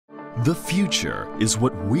The future is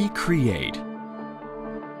what we create.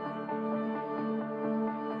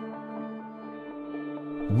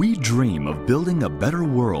 We dream of building a better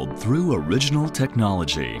world through original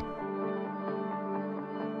technology.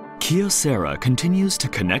 Kyocera continues to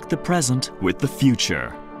connect the present with the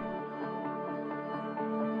future.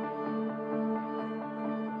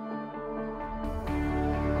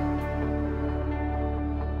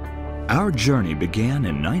 Our journey began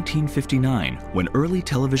in 1959 when early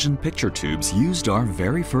television picture tubes used our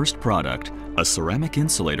very first product, a ceramic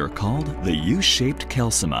insulator called the U-shaped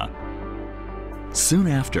calcima. Soon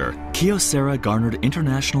after, Kyocera garnered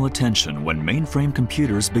international attention when mainframe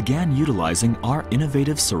computers began utilizing our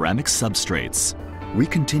innovative ceramic substrates. We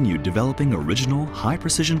continued developing original,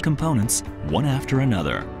 high-precision components one after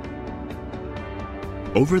another.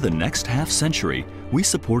 Over the next half-century, we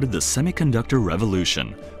supported the semiconductor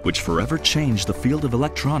revolution, which forever changed the field of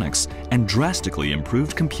electronics and drastically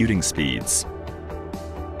improved computing speeds.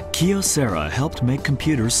 Kyocera helped make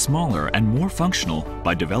computers smaller and more functional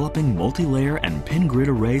by developing multi-layer and pin grid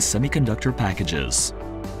array semiconductor packages.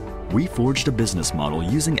 We forged a business model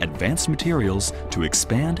using advanced materials to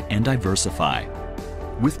expand and diversify,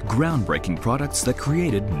 with groundbreaking products that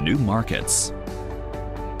created new markets.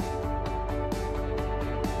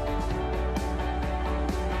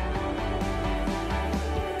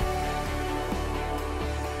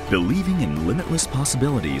 Believing in limitless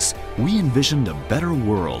possibilities, we envisioned a better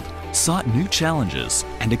world, sought new challenges,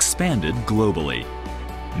 and expanded globally.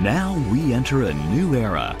 Now we enter a new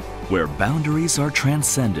era where boundaries are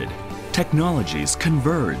transcended, technologies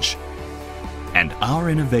converge, and our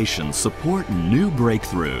innovations support new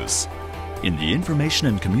breakthroughs in the information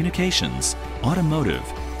and communications, automotive,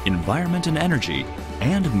 environment and energy,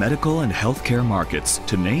 and medical and healthcare markets,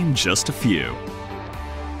 to name just a few.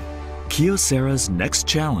 Kyocera's next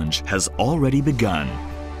challenge has already begun.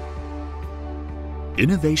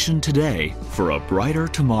 Innovation today for a brighter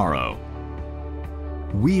tomorrow.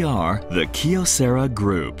 We are the Kyocera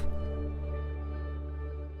Group.